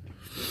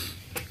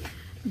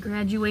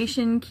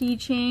 Graduation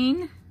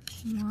keychain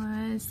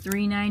was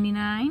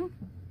 $3.99.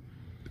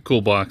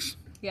 Cool box.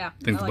 Yeah.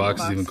 I think the like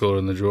box is even cooler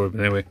than the jewelry,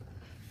 but anyway.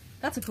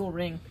 That's a cool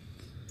ring.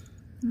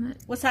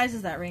 What size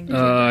is that ring?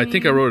 I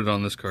think I wrote it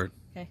on this card.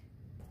 Okay.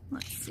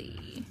 Let's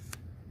see.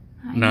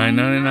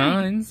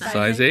 $9.99.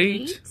 Size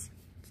 8. It's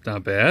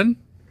not bad.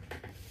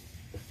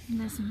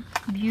 This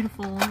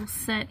beautiful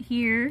set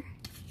here.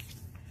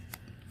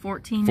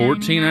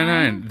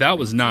 $14.99. That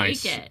was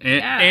nice. Take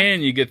it.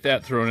 And you get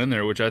that thrown in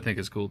there, which I think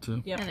is cool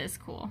too. Yep. That is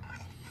cool.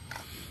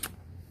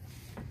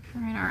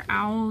 All right, our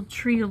Owl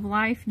Tree of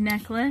Life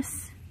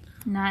necklace,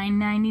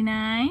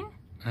 $9.99.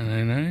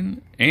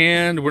 $9.99.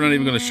 And we're not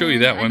even going to show you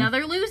that one.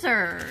 Another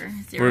loser,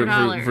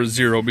 $0. For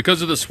 $0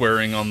 because of the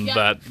swearing on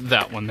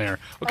that one there.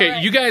 Okay,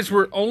 right. You guys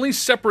were only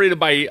separated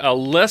by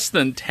less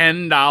than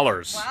 $10.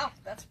 Wow,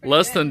 that's pretty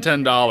less good.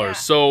 than $10. Yeah.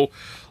 So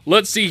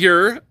let's see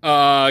here.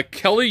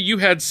 Kelly, you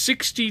had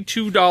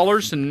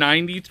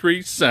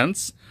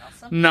 $62.93.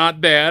 Awesome.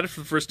 Not bad for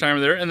the first time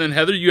there. And then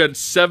Heather, you had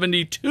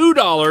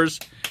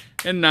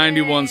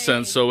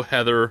 $72.91. So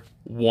Heather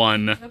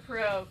won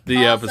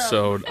the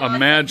episode.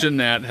 Imagine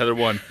that, Heather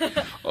won.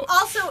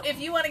 Also, if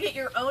you want to get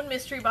your own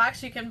mystery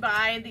box, you can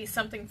buy the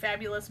Something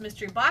Fabulous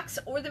mystery box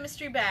or the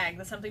mystery bag.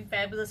 The Something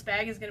Fabulous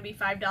bag is going to be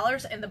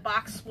 $5, and the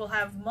box will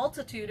have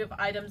multitude of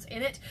items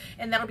in it,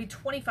 and that'll be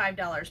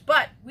 $25.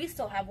 But we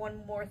still have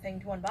one more thing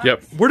to unbox.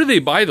 Yep. Where do they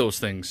buy those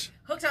things?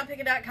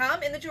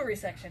 HookedOnPickin.com in the jewelry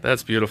section.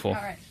 That's beautiful.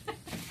 All right.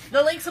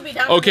 The links will be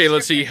down. Okay,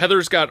 let's see.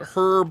 Heather's got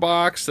her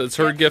box. That's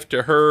her gift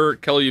to her.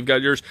 Kelly, you've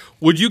got yours.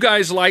 Would you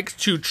guys like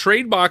to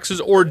trade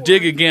boxes or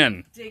dig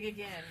again? Dig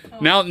again. Oh.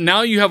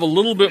 Now you have a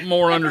little bit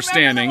more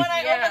understanding.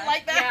 Remember the one I opened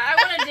like that? Yeah, I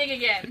want to dig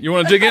again. You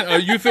want to dig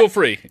in? You feel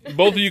free.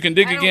 Both of you can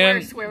dig I don't again.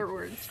 wear swear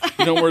words.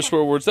 You don't wear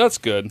swear words. That's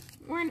good.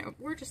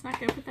 We're just not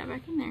going to put that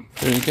back in there.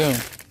 There you go.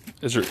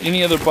 Is there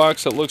any other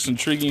box that looks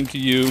intriguing to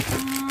you?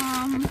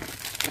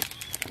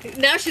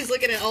 Now she's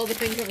looking at all the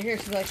things over here.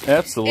 She's like,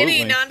 absolutely.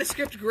 Any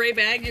nondescript gray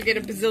bag, you get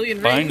a bazillion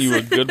rings. Find you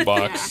a good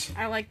box.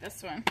 Yeah, I like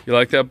this one. You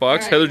like that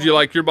box? Right, Heather, do you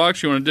like your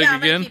box? You want to dig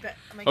again? I'm gonna keep it.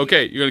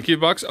 Okay, you're going to keep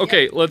the box?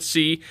 Okay, let's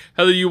see.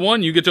 Heather, you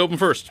won. You get to open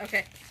first.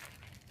 Okay.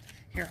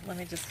 Here, let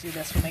me just do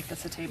this. We'll make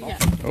this a table. Yeah.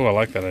 Oh, I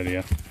like that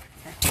idea.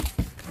 Okay.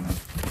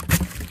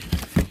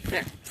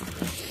 There.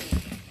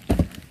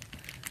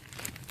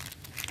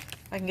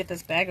 I can get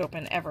this bag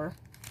open ever.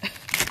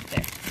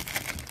 There.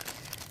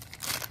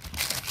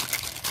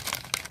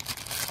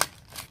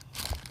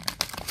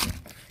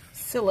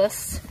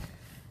 Silas.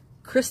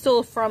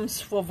 Crystal from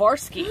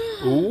Swarovski.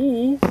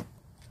 Ooh.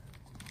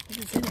 What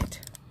is in it?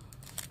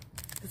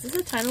 Is this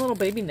a tiny little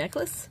baby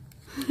necklace?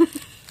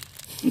 It's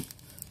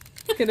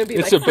gonna be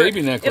It's like a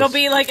baby necklace. It'll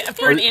be like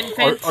for an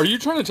infant. Are you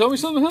trying to tell me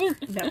something, Heather?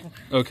 No.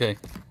 Okay.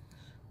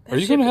 Are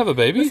you going to have a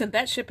baby? Listen,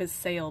 that ship has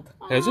sailed.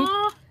 Has it?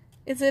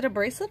 Is it a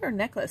bracelet or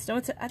necklace? No,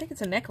 I think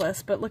it's a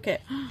necklace, but look at...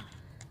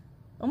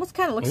 Almost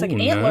kind of looks like Ooh,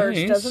 antlers,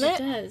 nice. doesn't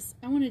It it? does.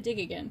 I want to dig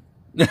again.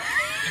 We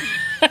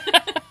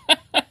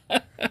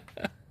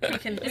Is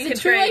can it too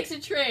trade. late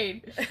to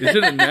trade? Is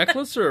it a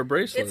necklace or a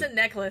bracelet? It's a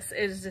necklace.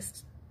 It's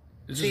just...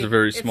 It's just a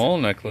very small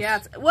necklace. Yeah,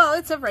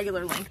 it's a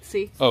regular length,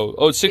 see?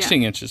 Oh, it's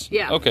 16 inches.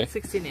 Yeah, Okay.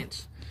 16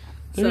 inch.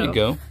 There you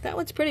go. That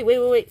one's pretty.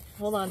 Wait.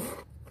 Hold on.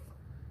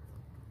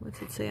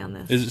 What's it say on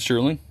this? Is it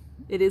sterling?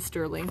 It is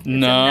sterling. It's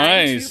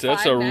Nice. a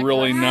That's a 925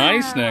 really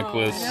necklace. nice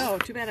necklace. No,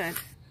 too bad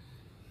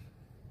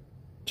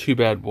Too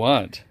bad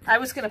what? I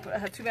was going to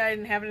put... Too bad I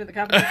didn't have it in the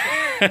competition.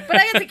 But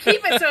I get to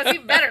keep it, so it's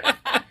even better. All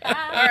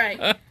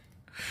right.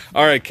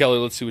 All right, Kelly,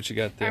 let's see what you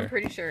got there. I'm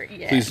pretty sure,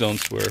 yeah. Please don't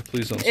swear.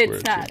 Please don't swear.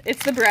 It's not.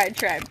 It's the Bride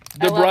Tribe.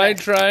 The Bride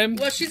Tribe?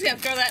 Well, she's going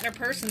to throw that in her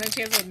purse, and then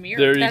she has a mirror.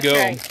 There you That's go.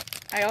 right.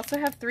 I also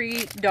have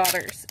 3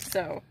 daughters,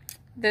 so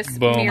this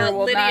Boom. mirror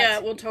will Lydia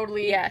not... will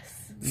totally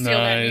Yes. steal that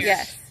Nice. mirror.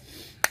 Yes.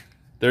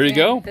 There you And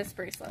go. This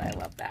bracelet, I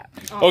love that.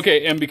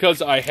 Okay, and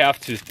because I have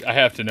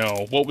to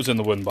know what was in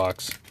the wooden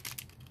box.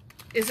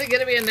 Is it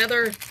going to be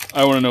another...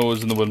 I want to know what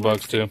was in the wooden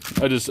box too.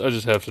 I just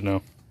have to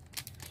know.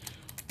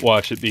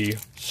 Watch it be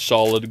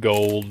solid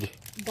gold,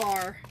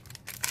 bar?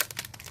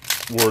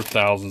 worth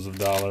thousands of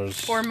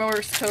dollars. Or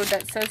Morse code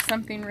that says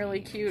something really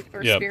cute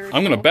or Yep. spiritual.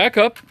 I'm gonna back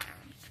up.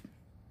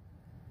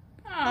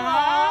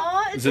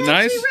 Aww, Is it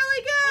nice?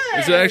 really good.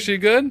 Is it actually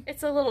good?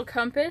 It's a little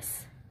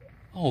compass.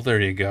 Oh,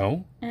 there you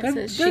go. And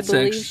it says she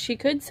believes she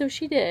could, so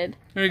she did.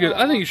 Very good.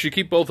 I think you should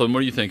keep both of them. What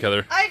do you think,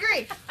 Heather? I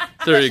agree.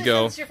 There you Especially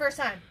go. since it's your first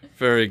time.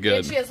 Very And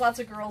good. she has lots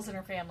of girls in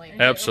her family.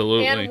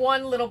 Absolutely. And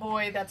one little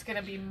boy that's going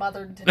to be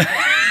mothered to death.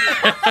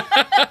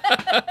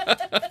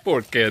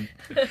 Poor kid.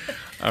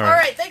 All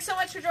right. Thanks so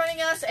much for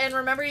joining us. And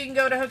remember, you can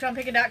go to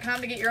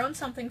hookedonpickin.com to get your own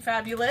Something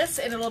Fabulous.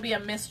 And it'll be a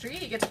mystery.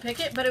 You get to pick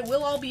it, but it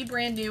will all be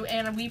brand new.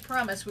 And we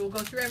promise we will go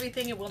through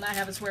everything. It will not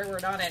have a swear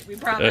word on it. We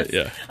promise.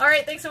 Yeah. All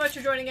right. Thanks so much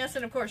for joining us.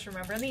 And of course,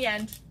 remember, in the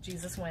end,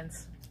 Jesus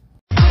wins.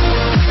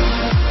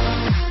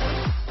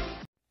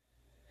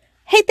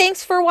 Hey,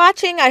 thanks for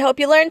watching. I hope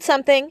you learned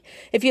something.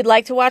 If you'd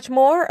like to watch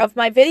more of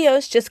my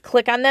videos, just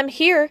click on them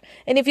here.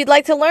 And if you'd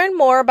like to learn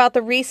more about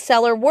the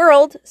reseller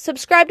world,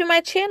 subscribe to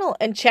my channel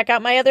and check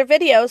out my other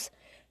videos.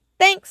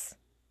 Thanks.